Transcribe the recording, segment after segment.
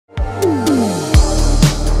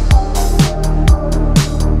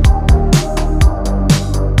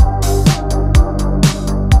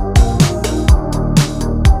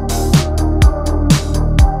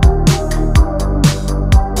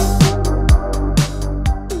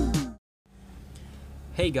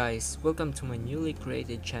Hey guys, welcome to my newly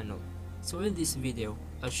created channel. So in this video,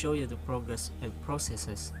 I'll show you the progress and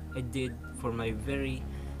processes I did for my very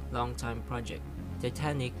long time project,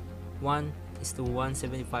 Titanic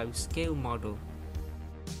 1:175 scale model.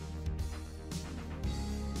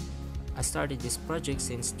 I started this project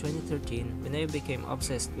since 2013 when I became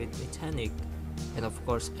obsessed with Titanic, and of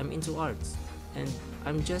course I'm into arts, and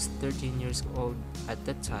I'm just 13 years old at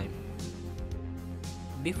that time.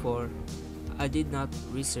 Before, I did not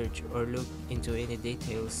research or look into any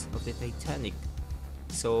details of the Titanic,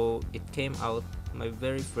 so it came out my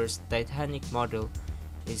very first Titanic model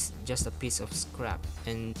is just a piece of scrap,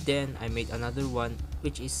 and then I made another one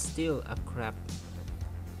which is still a crap.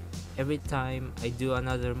 Every time I do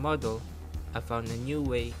another model, I found a new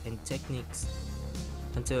way and techniques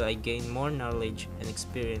until I gained more knowledge and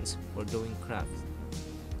experience for doing crafts,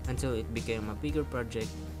 until it became a bigger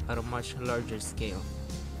project at a much larger scale.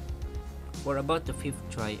 For about the 5th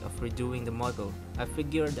try of redoing the model, I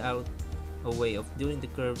figured out a way of doing the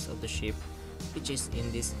curves of the ship, which is in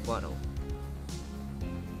this photo.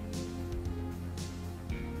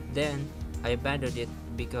 Then, I abandoned it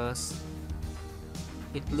because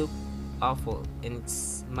it looked awful and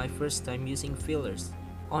it's my first time using fillers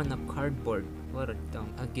on a cardboard. What a dumb.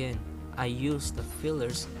 Again, I used the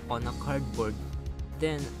fillers on a cardboard.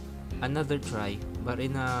 Then, another try, but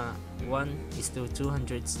in a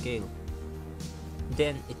 1:200 scale.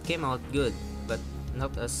 Then it came out good, but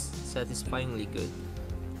not as satisfyingly good.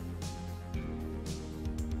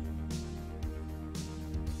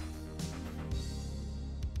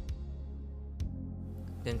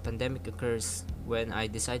 Then pandemic occurs when I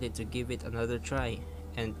decided to give it another try,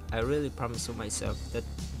 and I really promised to myself that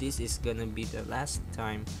this is gonna be the last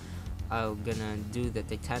time I'm gonna do the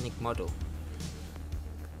Titanic model.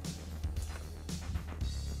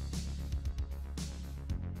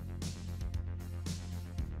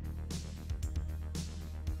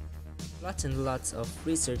 Lots and lots of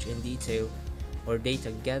research in detail or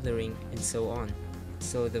data gathering and so on.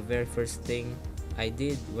 So the very first thing I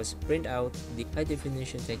did was print out the high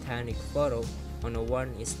definition Titanic photo on a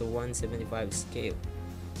 1:175 scale.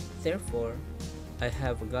 Therefore, I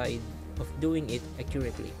have a guide of doing it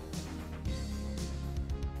accurately.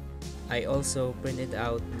 I also printed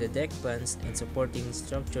out the deck plans and supporting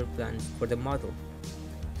structure plan for the model.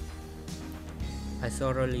 I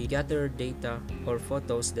thoroughly gathered data or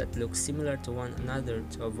photos that look similar to one another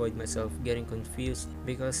to avoid myself getting confused,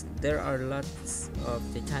 because there are lots of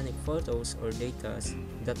Titanic photos or data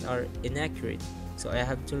that are inaccurate, so I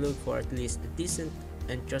have to look for at least a decent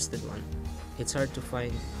and trusted one. It's hard to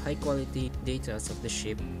find high quality data of the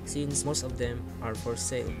ship since most of them are for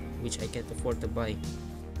sale, which I can't afford to buy.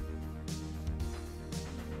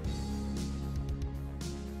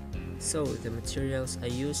 So the materials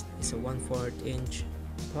I used is a 1/4 inch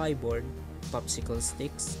Plyboard, popsicle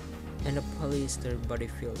sticks, and a Polyester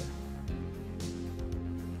Bodyfiller.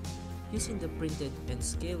 Using the printed and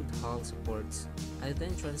scaled hull supports, I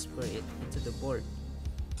then transfer it into the board.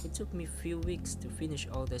 It took me few weeks to finish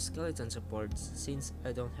all the skeleton supports since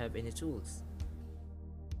I don't have any tools.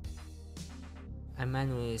 I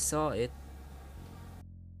manually saw it,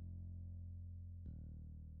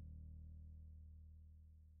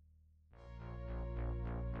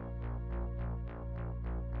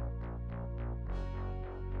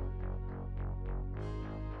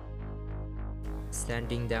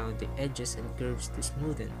 sanding down the edges and curves to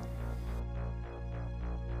smoothen.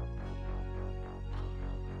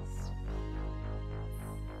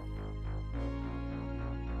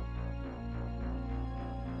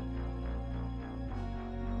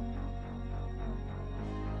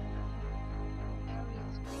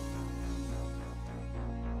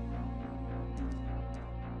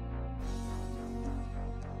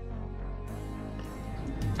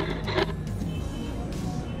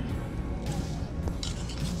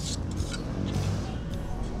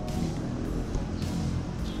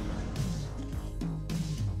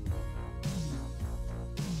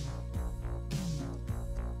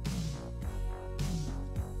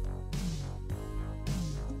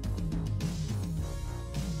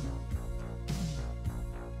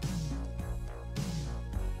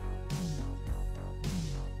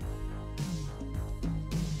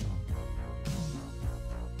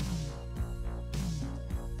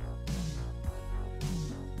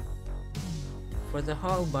 For the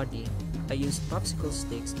hull body, I used popsicle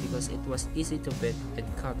sticks because it was easy to bend and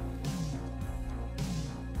cut.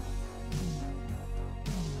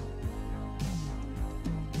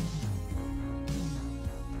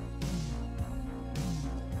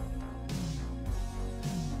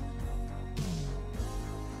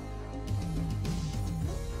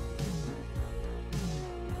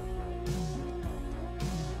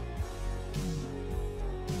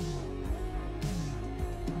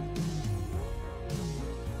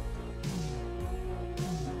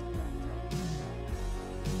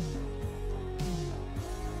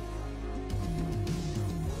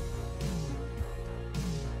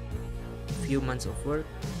 few months of work,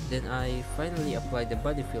 then I finally applied the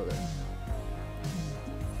body filler.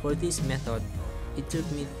 For this method, it took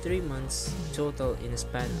me 3 months total in a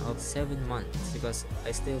span of 7 months because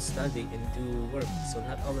I still study and do work, so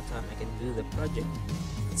not all the time I can do the project.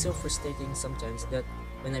 It's so frustrating sometimes that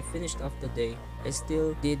when I finished off the day, I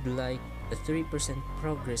still did like a 3%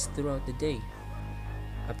 progress throughout the day.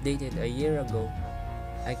 Updated a year ago,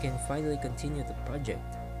 I can finally continue the project.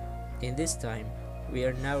 In this time, we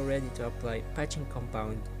are now ready to apply patching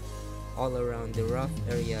compound all around the rough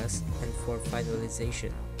areas and for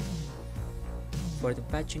finalization. For the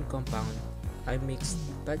patching compound, I mixed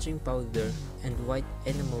patching powder and white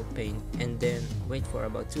enamel paint and then wait for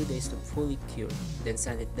about 2 days to fully cure, then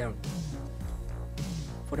sand it down.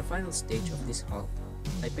 For the final stage of this hull,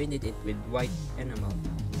 I painted it with white enamel.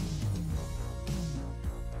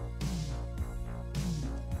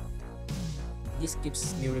 This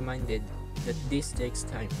keeps me reminded that this takes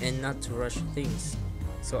time and not to rush things,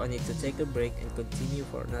 so I need to take a break and continue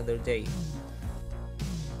for another day.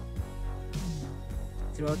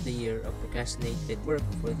 Throughout the year of procrastinated work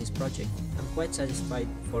for this project, I'm quite satisfied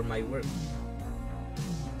for my work.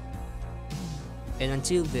 And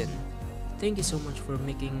until then, thank you so much for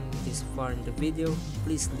making this far in the video.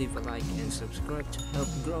 Please leave a like and subscribe to help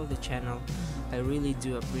grow the channel. I really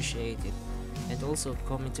do appreciate it. And also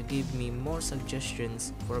comment to give me more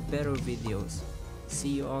suggestions for better videos.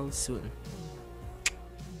 See you all soon.